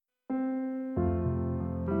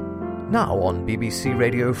Now on BBC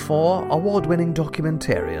Radio 4, award-winning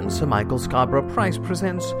documentarian Sir Michael Scarborough Price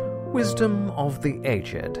presents Wisdom of the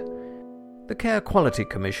Aged. The Care Quality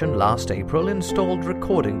Commission last April installed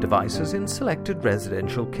recording devices in selected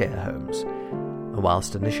residential care homes. And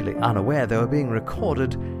whilst initially unaware they were being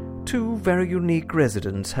recorded, two very unique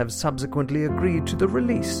residents have subsequently agreed to the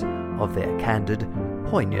release of their candid,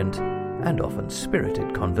 poignant, and often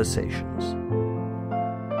spirited conversations.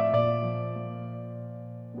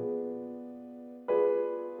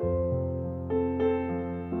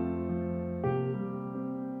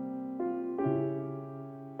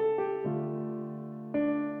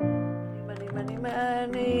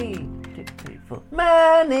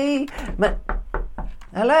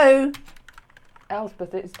 Hello?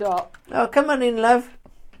 Elspeth, it's Dot. Oh, come on in, love.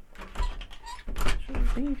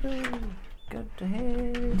 Go to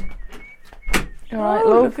head. All right, love.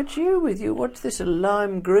 love. Look at you with you. What's this, a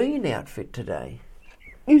lime green outfit today?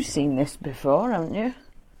 You've seen this before, haven't you?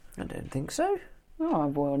 I don't think so. Oh,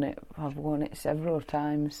 I've worn it. I've worn it several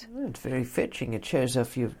times. Oh, it's very fetching. It shows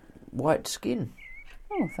off your white skin.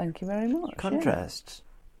 Oh, thank you very much. Contrasts.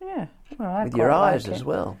 Yeah. Well, I with quite your eyes like as it.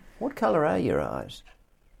 well. What colour are your eyes?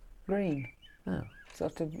 Green. Oh.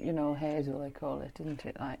 Sort of, hazel they call it, isn't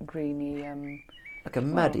it? Like greeny. Like a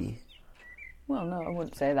muddy. Well, no, I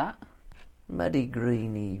wouldn't say that. Muddy,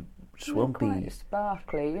 greeny, swampy. Quite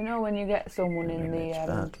sparkly. When you get someone in the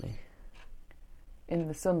sparkly. In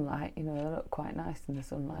the sunlight, they look quite nice in the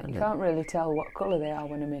sunlight. And you can't really tell what colour they are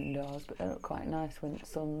when they're indoors, but they look quite nice when the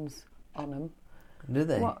sun's on them. Do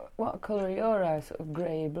they? What colour are your eyes? Sort of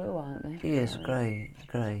grey blue, aren't they? Yes, grey.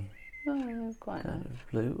 Oh, they're quite nice.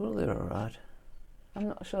 Blue. Well, they're all right. I'm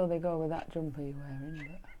not sure they go with that jumper you're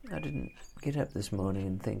wearing, but... I didn't get up this morning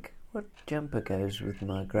and think, what jumper goes with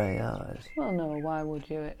my grey eyes? Well, no, why would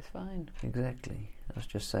you? It's fine. Exactly. I was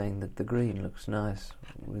just saying that the green looks nice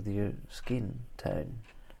with your skin tone.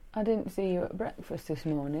 I didn't see you at breakfast this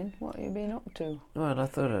morning. What have you been up to? Well, I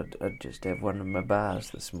thought I'd just have one of my bars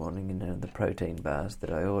this morning, the protein bars that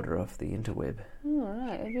I order off the interweb. Oh,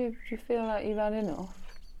 right. Do you feel like you've had enough?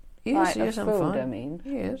 Yes, I'm fine. I mean.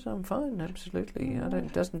 Yes, I'm fine, absolutely.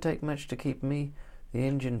 It doesn't take much to keep the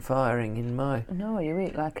engine firing in my... No, you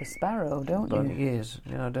eat like a sparrow, don't you? Yes.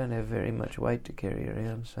 I don't have very much weight to carry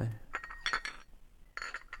around, so...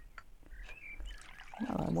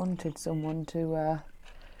 Well, I wanted someone to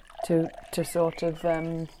sort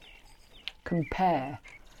of compare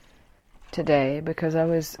today, because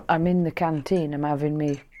I'm in the canteen, I'm having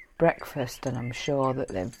me breakfast, and I'm sure that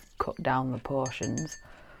they've cut down the portions.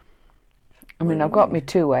 I mean, I've got me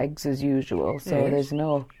 2 eggs as usual, so yes. There's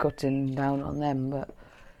no cutting down on them, but...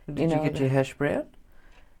 Did you get your hash brown?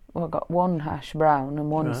 Well, I got 1 hash brown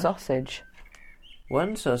and 1 sausage.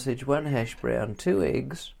 1 sausage, 1 hash brown, 2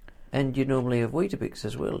 eggs, and you normally have Weetabix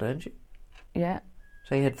as well, don't you? Yeah.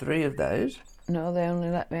 So you had 3 of those? No, they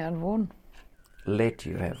only let me have 1. Let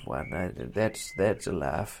you have 1? That's a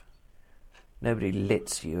laugh. Nobody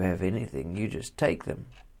lets you have anything, you just take them.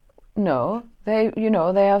 No, they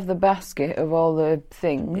have the basket of all the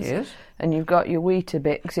things. Yes. And you've got your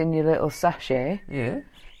Weetabix in your little sachet. Yeah.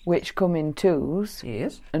 Which come in 2s.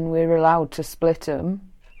 Yes. And we're allowed to split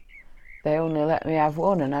them. They only let me have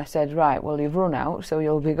 1, and I said, right, well, you've run out, so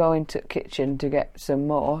you'll be going to the kitchen to get some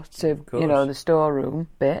more, to, the storeroom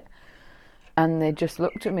bit. And they just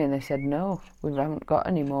looked at me and they said, no, we haven't got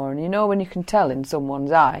any more. And when you can tell in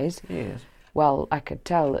someone's eyes, yes. Well, I could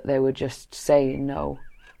tell that they were just saying no,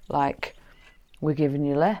 like, we're giving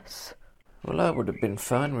you less. Well, I would have been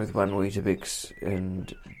fine with 1 Weetabix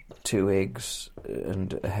and 2 eggs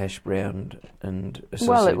and a hash brown and a sausage.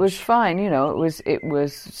 Well, it was fine, it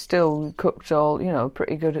was still cooked all,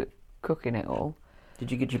 pretty good at cooking it all.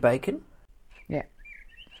 Did you get your bacon? Yeah.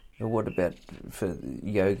 Or what about for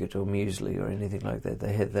yoghurt or muesli or anything like that?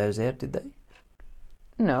 They had those out, did they?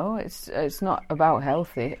 No, it's not about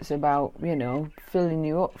healthy. It's about, filling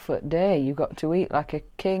you up for the day. You've got to eat like a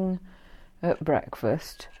king at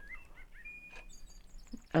breakfast.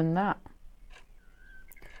 And that.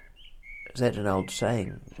 Is that an old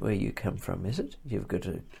saying where you come from, is it? You've got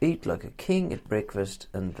to eat like a king at breakfast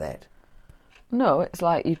and that. No, it's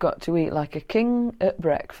like you've got to eat like a king at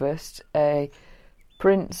breakfast, a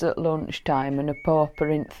prince at lunchtime, and a pauper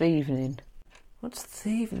in the evening. What's the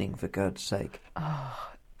evening, for God's sake? Oh,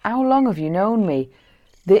 how long have you known me?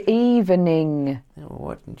 The evening. Oh, well,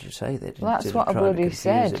 why didn't you say that? Well, that's what I bloody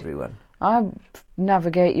said. Everyone. I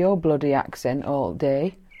navigate your bloody accent all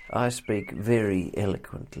day. I speak very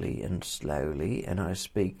eloquently and slowly, and I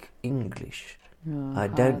speak English. Oh, I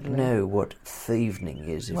don't know what evening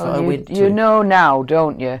is. If well, I went to... You know now,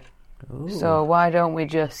 don't you? Ooh. So why don't we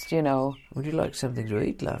just, Would you like something to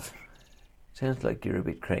eat, love? Sounds like you're a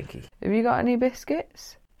bit cranky. Have you got any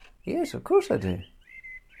biscuits? Yes, of course I do. Do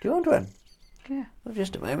you want one? Yeah. Well,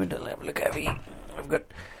 just a moment, I'll have a look over here. I've got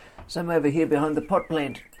some over here behind the pot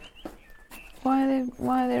plant. Why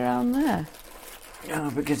are they around there?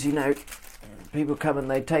 Oh, because, people come and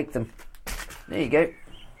they take them. There you go.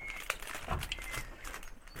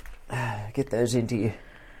 Get those into you.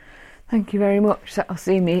 Thank you very much. That'll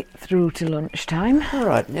see me through to lunchtime. All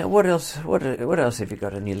right. Now, what else? What else have you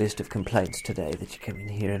got on your list of complaints today that you come in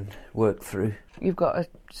here and work through? You've got a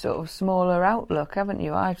sort of smaller outlook, haven't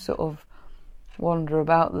you? I sort of wander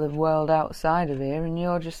about the world outside of here, and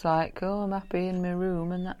you're just like, oh, I'm happy in my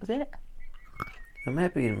room, and that's it. I'm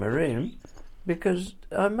happy in my room because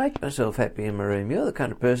I make myself happy in my room. You're the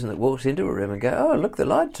kind of person that walks into a room and go, oh, look, the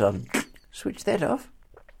light's on. Switch that off.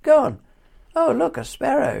 Go on. Oh, look, a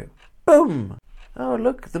sparrow. Boom! Oh,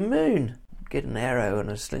 look, the moon. Get an arrow and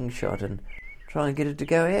a slingshot and try and get it to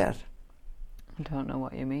go out. I don't know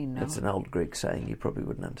what you mean now. That's an old Greek saying you probably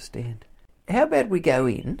wouldn't understand. How about we go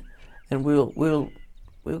in and we'll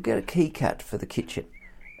get a key cut for the kitchen,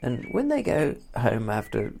 and when they go home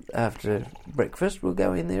after breakfast, we'll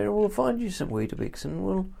go in there and we'll find you some Weetabix and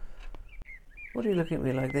we'll... What are you looking at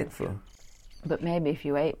me like that for? But maybe if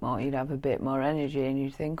you ate more, you'd have a bit more energy, and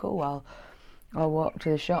you'd think, oh well, I'll walk to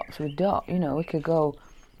the shops with Dot. We could go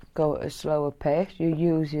at a slower pace. You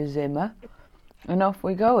use your Zimmer, and off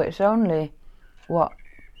we go. It's only,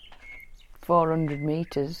 400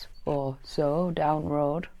 metres or so down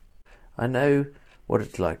road. I know what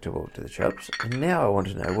it's like to walk to the shops, and now I want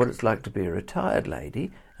to know what it's like to be a retired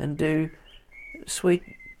lady and do sweet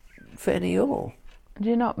Fanny All. Do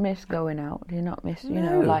you not miss going out? Do you not miss,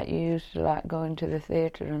 No. like you used to like going to the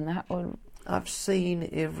theatre and that one? I've seen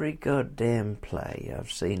every goddamn play.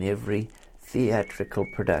 I've seen every theatrical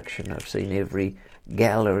production. I've seen every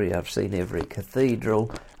gallery. I've seen every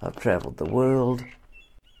cathedral. I've travelled the world.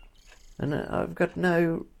 And I've got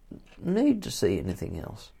no need to see anything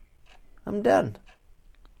else. I'm done.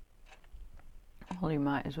 Well, you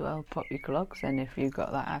might as well pop your clogs then if you've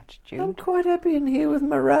got that attitude. I'm quite happy in here with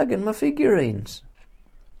my rug and my figurines.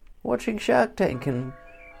 Watching Shark Tank and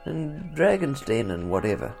Dragon's Den and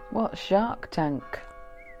whatever. What's Shark Tank?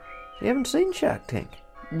 You haven't seen Shark Tank?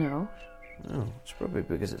 No. Oh, it's probably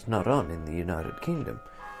because it's not on in the United Kingdom.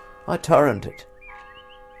 I torrent it.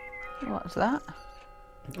 What's that?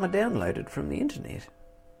 I downloaded from the internet.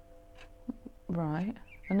 Right.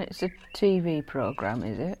 And it's a TV programme,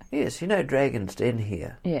 is it? Yes, Dragon's Den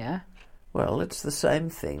here. Yeah. Well, it's the same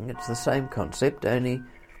thing. It's the same concept, only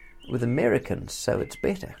with Americans, so it's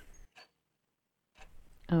better.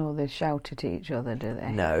 Oh, they shout at each other, do they?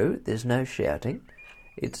 No, there's no shouting.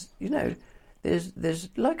 It's, there's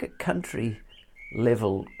like a country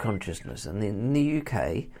level consciousness, and in the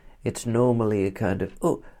UK, it's normally a kind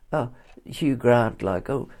of, Hugh Grant, like,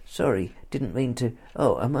 oh, sorry, didn't mean to,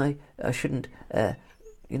 I shouldn't,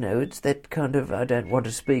 it's that kind of, I don't want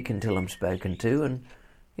to speak until I'm spoken to, and,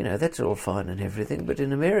 that's all fine and everything, but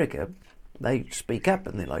in America, they speak up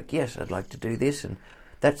and they're like, yes, I'd like to do this, and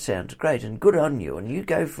that sounds great, and good on you, and you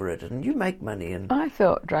go for it, and you make money, and... I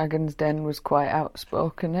thought Dragon's Den was quite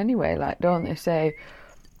outspoken anyway, like, don't they say,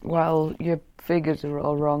 well, your figures are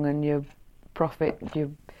all wrong, and your profit,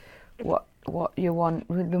 what you want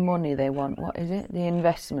with the money they want, what is it? The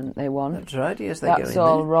investment they want. That's right, yes, they go in That's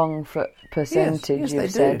all there. wrong for percentage, yes, you've they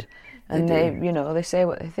said. do. And They they say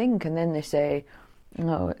what they think, and then they say,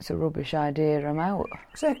 no, it's a rubbish idea, I'm out.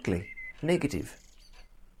 Exactly. Negative.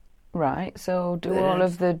 Right, so do Yes. all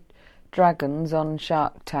of the dragons on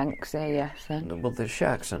Shark Tank say yes then? Well, there's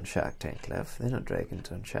sharks on Shark Tank, love. They're not dragons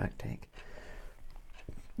on Shark Tank.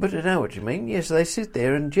 But I know what you mean. Yes, they sit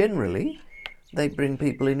there and generally they bring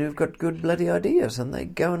people in who've got good bloody ideas, and they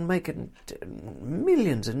go and make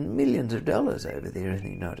millions and millions of dollars over there in the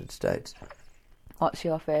United States. What's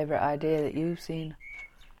your favourite idea that you've seen?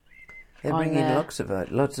 They bring in lots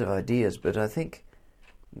of ideas, but I think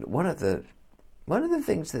one of the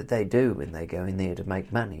things that they do when they go in there to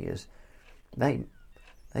make money is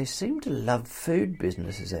they seem to love food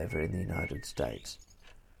businesses over in the United States.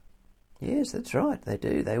 Yes, that's right, they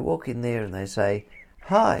do. They walk in there and they say,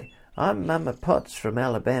 "Hi, I'm Mama Potts from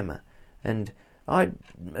Alabama, and I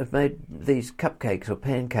have made these cupcakes or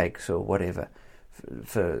pancakes or whatever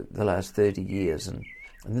for the last 30 years, and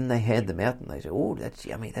then they hand them out and they say, oh, that's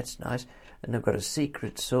yummy, that's nice, and they've got a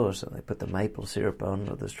secret sauce, and they put the maple syrup on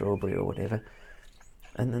or the strawberry or whatever,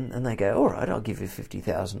 and they go, all right, I'll give you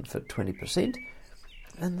 $50,000 for 20%,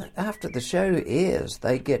 and after the show airs,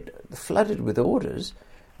 they get flooded with orders.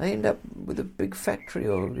 They end up with a big factory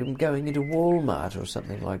or going into Walmart or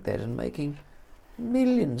something like that and making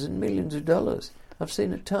millions and millions of dollars. I've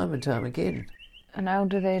seen it time and time again. And how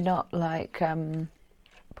do they not, like,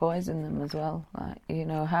 poison them as well? Like, you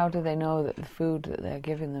know, how do they know that the food that they're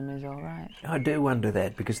giving them is all right? I do wonder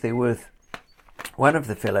that, because they're worth... One of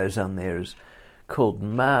the fellows on there is called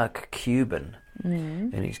Mark Cuban,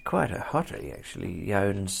 and he's quite a hottie, actually. He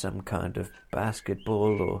owns some kind of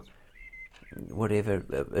basketball or whatever,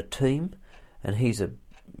 a team, and he's a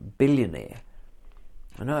billionaire.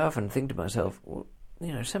 And I often think to myself, well,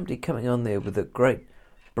 you know, somebody coming on there with a great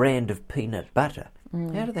brand of peanut butter,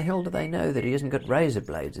 how the hell do they know that he hasn't got razor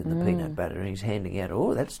blades in the peanut butter and he's handing out,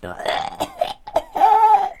 oh, that's nice.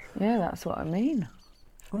 Yeah, that's what I mean.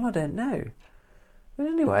 Well, I don't know. But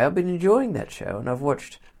anyway, I've been enjoying that show, and I've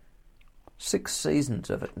watched 6 seasons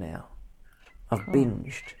of it now. I've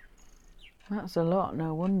binged. That's a lot.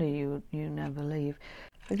 No wonder you never leave.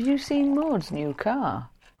 Have you seen Maud's new car?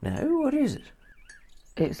 No, what is it?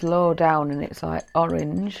 It's low down and it's like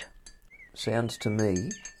orange. Sounds to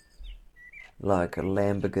me like a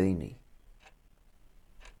Lamborghini.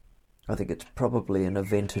 I think it's probably an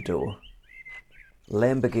Aventador.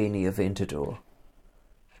 Lamborghini Aventador.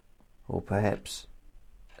 Or perhaps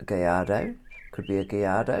a Gallardo. Could be a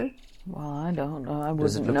Gallardo. Well, I don't know. I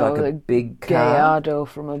Does it wouldn't look know like a the big car? Gallardo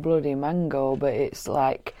from a bloody mango, but it's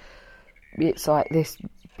like this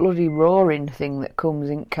bloody roaring thing that comes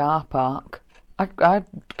in car park. I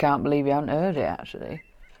can't believe you haven't heard it, actually.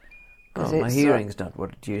 Oh, my hearing's not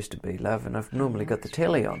what it used to be, love, and I've normally got the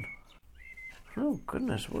telly on. Oh,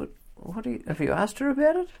 goodness, what do you... Have you asked her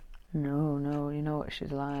about it? No, you know what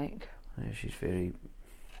she's like. Yeah, she's very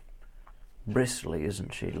bristly,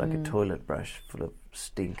 isn't she? Like a toilet brush full of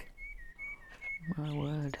stink. My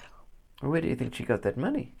word. Where do you think she got that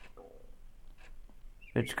money?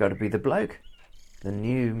 It's got to be the bloke. The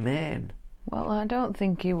new man. Well, I don't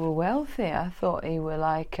think he were wealthy. I thought he were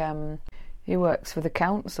like, he works for the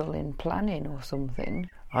council in planning or something.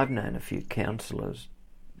 I've known a few councillors,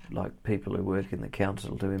 like people who work in the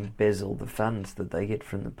council, to embezzle the funds that they get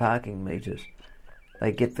from the parking meters.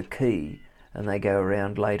 They get the key and they go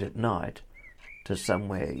around late at night to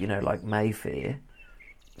somewhere, you know, like Mayfair,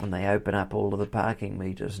 and they open up all of the parking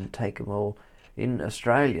meters and take them all. In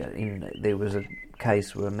Australia, there was a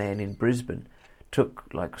case where a man in Brisbane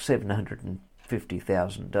took like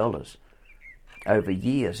 $750,000 over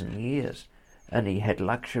years and years, and he had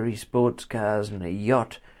luxury sports cars and a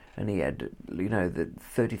yacht, and he had, you know, the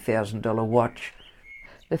 $30,000 watch.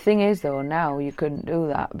 The thing is, though, now you couldn't do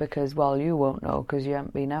that because, well, you won't know because you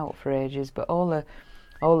haven't been out for ages, but all the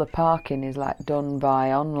parking is like done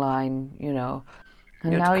by online, you know,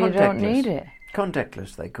 and now you don't need it.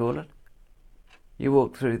 Contactless, they call it. You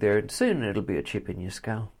walk through there and soon it'll be a chip in your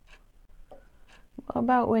skull. What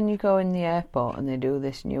about when you go in the airport and they do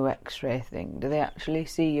this new X-ray thing? Do they actually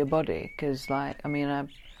see your body? Because, like, I mean,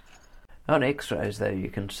 on X-rays, though, you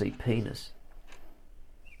can see penis.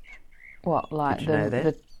 What, like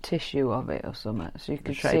the tissue of it or something? So you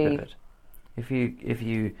can see the shape of it. If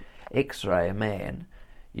you X-ray a man,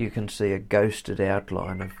 you can see a ghosted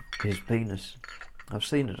outline of his penis. I've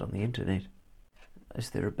seen it on the internet.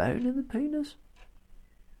 Is there a bone in the penis?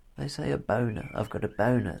 They say a boner. I've got a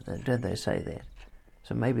boner. Don't they say that?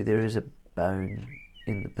 So maybe there is a bone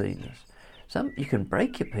in the penis. You can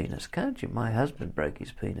break your penis, can't you? My husband broke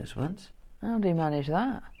his penis once. How do you manage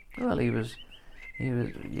that? Well, he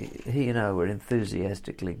and I were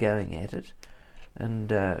enthusiastically going at it,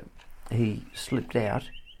 and he slipped out,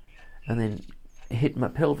 and then hit my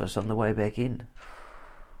pelvis on the way back in.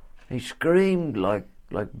 He screamed like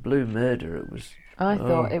blue murder. It was. I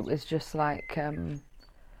thought it was just like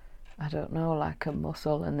I don't know, like a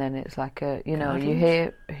muscle, and then it's like a, you know, you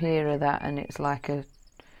hear of that, and it's like a,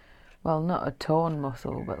 well, not a torn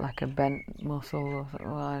muscle, but like a bent muscle or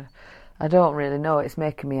something. Well, I don't really know. It's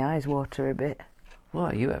making my eyes water a bit.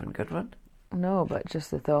 Why, you haven't got one? No, but just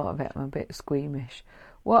the thought of it, I'm a bit squeamish.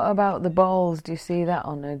 What about the balls? Do you see that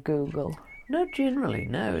on a Google? Not generally,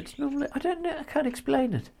 no. It's normally, I don't know, I can't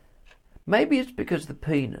explain it. Maybe it's because the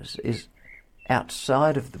penis is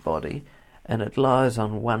outside of the body and it lies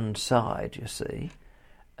on one side, you see,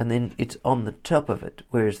 and then it's on the top of it,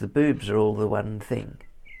 whereas the boobs are all the one thing.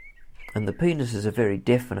 And the penis is a very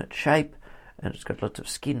definite shape, and it's got lots of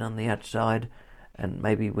skin on the outside, and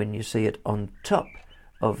maybe when you see it on top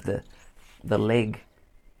of the leg,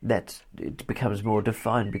 it becomes more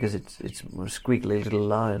defined because it's more squiggly little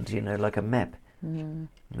lines, you know, like a map. Mm.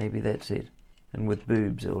 Maybe that's it. And with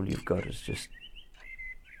boobs, all you've got is just...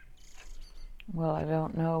 Well, I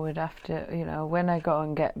don't know. We'd have to, you know, when I go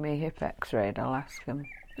and get me hip x-rayed, I'll ask them.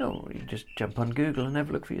 No, you just jump on Google and have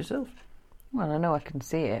a look for yourself. Well, I know I can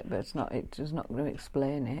see it, but it's just not going to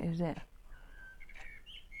explain it, is it?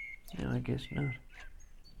 No, I guess not.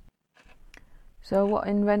 So what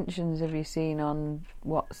inventions have you seen on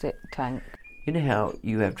What's It Tank? You know how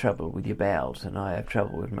you have trouble with your bowels and I have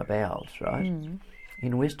trouble with my bowels, right? Mm.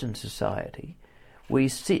 In Western society, we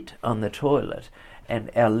sit on the toilet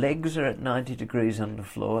and our legs are at 90 degrees on the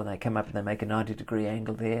floor, and they come up and they make a 90-degree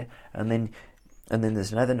angle there, and then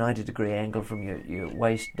there's another 90-degree angle from your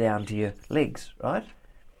waist down to your legs, right?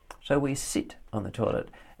 So we sit on the toilet,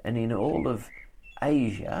 and in all of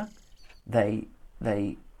Asia, they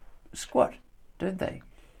squat, don't they?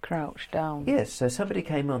 Crouch down. Yes, so somebody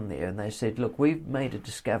came on there and they said, look, we've made a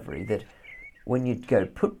discovery that when you go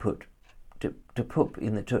put to poop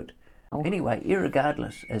in the toot. Oh. Anyway,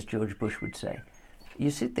 irregardless, as George Bush would say, you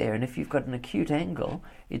sit there and if you've got an acute angle,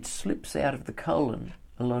 it slips out of the colon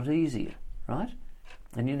a lot easier, right?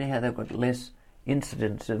 And you know how they've got less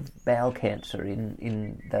incidence of bowel cancer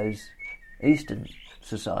in those Eastern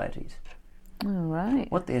societies. All right.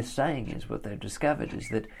 What they're saying is, what they've discovered is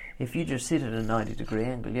that if you just sit at a 90-degree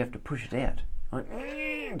angle, you have to push it out. Like,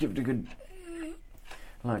 give it a good...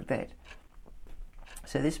 like that.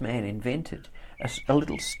 So this man invented a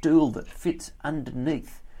little stool that fits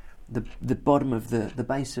underneath the bottom of the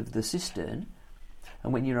base of the cistern,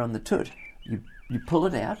 and when you're on the toot, you pull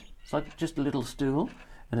it out. It's like just a little stool,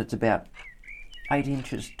 and it's about 8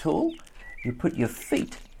 inches tall. You put your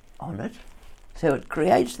feet on it, so it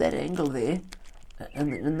creates that angle there,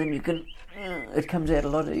 and then you can... it comes out a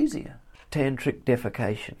lot easier. Tantric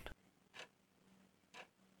defecation.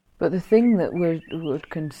 But the thing that would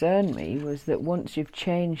concern me was that once you've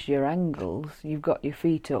changed your angles, you've got your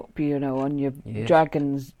feet up, you know, on your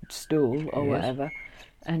dragon's stool or whatever,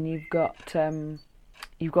 and you've got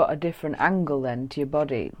a different angle then to your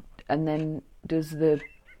body, and then does the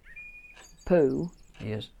poo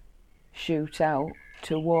shoot out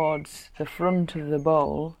towards the front of the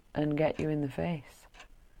bowl and get you in the face?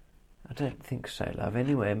 I don't think so, love.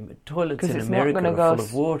 Anyway, toilets in America are full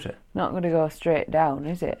of water. Not going to go straight down,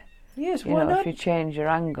 is it? Yes, you why know, not? If you change your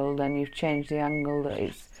angle, then you've changed the angle that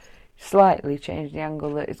it's slightly changed the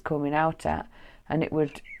angle that it's coming out at, and it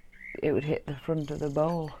would hit the front of the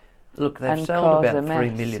bowl. Look, they've sold about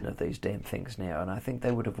 3 million of these damn things now, and I think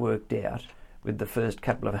they would have worked out with the first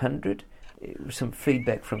couple of hundred, some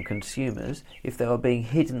feedback from consumers, if they were being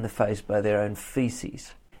hit in the face by their own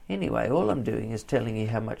feces. Anyway, all I'm doing is telling you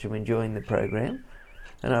how much I'm enjoying the program,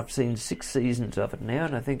 and I've seen 6 seasons of it now,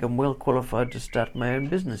 and I think I'm well qualified to start my own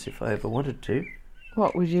business if I ever wanted to.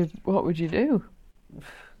 What would you do?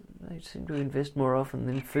 They seem to invest more often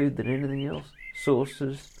in food than anything else.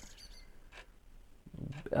 Sauces.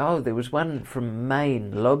 Oh, there was one from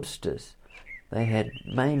Maine, lobsters. They had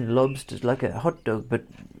Maine lobsters, like a hot dog, but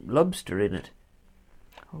lobster in it.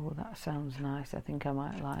 Oh, that sounds nice. I think I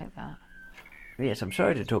might like that. Yes, I'm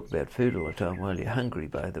sorry to talk about food all the time while you're hungry,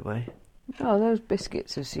 by the way. Oh, those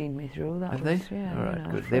biscuits have seen me through. Have they? Yeah, all right,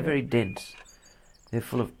 good. They're very dense. They're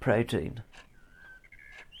full of protein.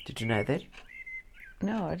 Did you know that?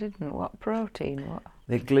 No, I didn't. What protein? What?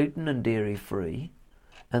 They're gluten and dairy free,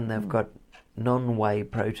 and they've got non-whey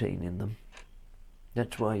protein in them.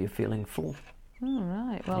 That's why you're feeling full. Oh,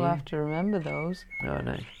 right. Well, I have to remember those. Oh,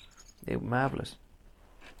 no. They're marvellous.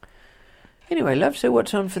 Anyway, love, so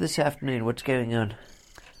what's on for this afternoon? What's going on?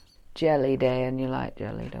 Jelly day, and you like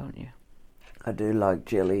jelly, don't you? I do like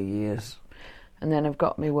jelly, yes. And then I've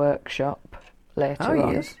got my workshop later on.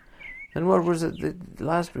 Oh, yes. And what was it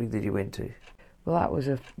last week that you went to? Well, that was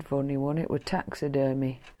a funny one. It was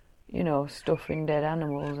taxidermy. You know, stuffing dead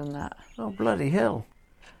animals and that. Oh, bloody hell.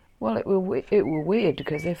 Well, it were weird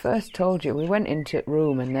because they first told you, we went into the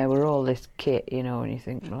room and there were all this kit, you know, and you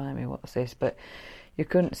think, blimey, what's this? But you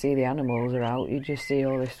couldn't see the animals are out. You just see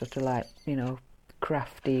all this sort of like, you know,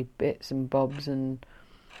 crafty bits and bobs and,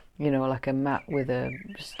 you know, like a mat with a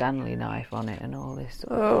Stanley knife on it and all this.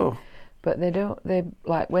 Oh. But they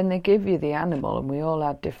like, when they give you the animal, and we all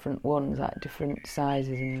had different ones, like different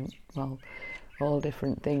sizes and, well, all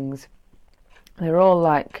different things. They're all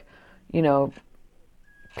like, you know,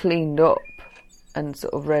 cleaned up and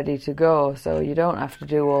sort of ready to go, so you don't have to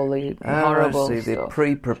do all the horrible stuff. I see, they're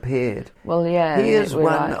pre-prepared. Well, yeah. Here's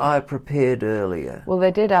one like, I prepared earlier. Well,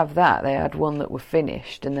 they did have that. They had one that were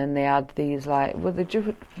finished, and then they had these like, well, they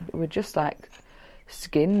were just like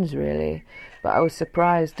skins, really. But I was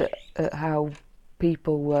surprised at how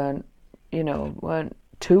people weren't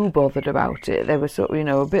too bothered about it. They were sort of, you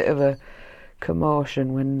know, a bit of a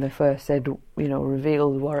commotion when they first said, you know,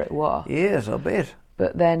 revealed what it was. Yes, I bet.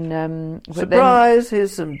 But then... Surprise!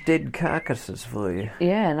 Here's some dead carcasses for you.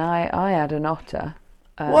 Yeah, and I had an otter.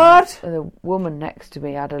 What? The woman next to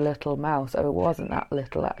me had a little mouse. Oh, it wasn't that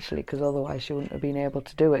little, actually, because otherwise she wouldn't have been able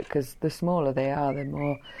to do it, because the smaller they are, the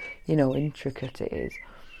more, you know, intricate it is.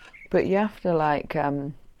 But you have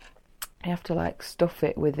to stuff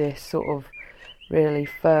it with this sort of really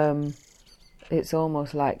firm. It's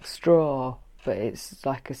almost like straw, but it's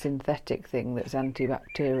like a synthetic thing that's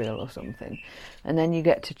antibacterial or something. And then you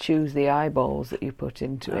get to choose the eyeballs that you put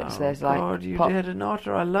into it. So there's God, you had an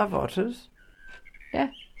otter. I love otters. Yeah,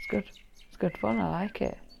 it's good. It's good fun. I like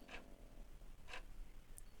it.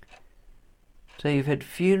 So you've had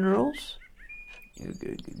funerals?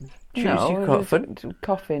 Choose No, your coffin.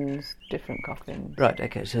 Coffins, different coffins. Right.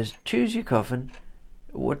 Okay. So choose your coffin.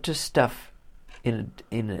 What to stuff in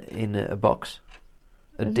a box?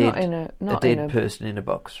 A dead person in a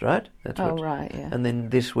box, right? That's right. Yeah. And then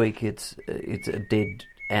this week it's a dead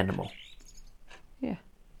animal. Yeah.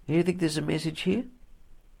 Do you think there's a message here?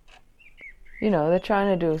 You know, they're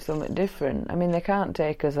trying to do something different. I mean, they can't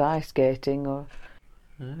take us ice skating or.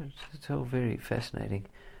 It's all very fascinating.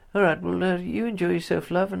 All right, well, you enjoy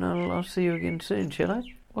yourself, love, and I'll see you again soon, shall I?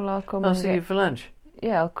 Well, I'll see you for lunch.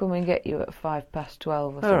 Yeah, I'll come and get you at 12:05 or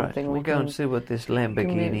all something. All right, we'll go and see what this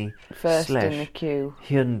Lamborghini first in the queue.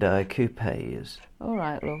 Hyundai Coupe is. All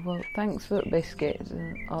right, love. Well, thanks for the biscuits,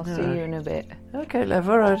 and I'll see you in a bit. Okay, love.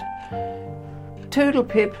 All right. Toodle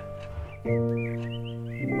pip.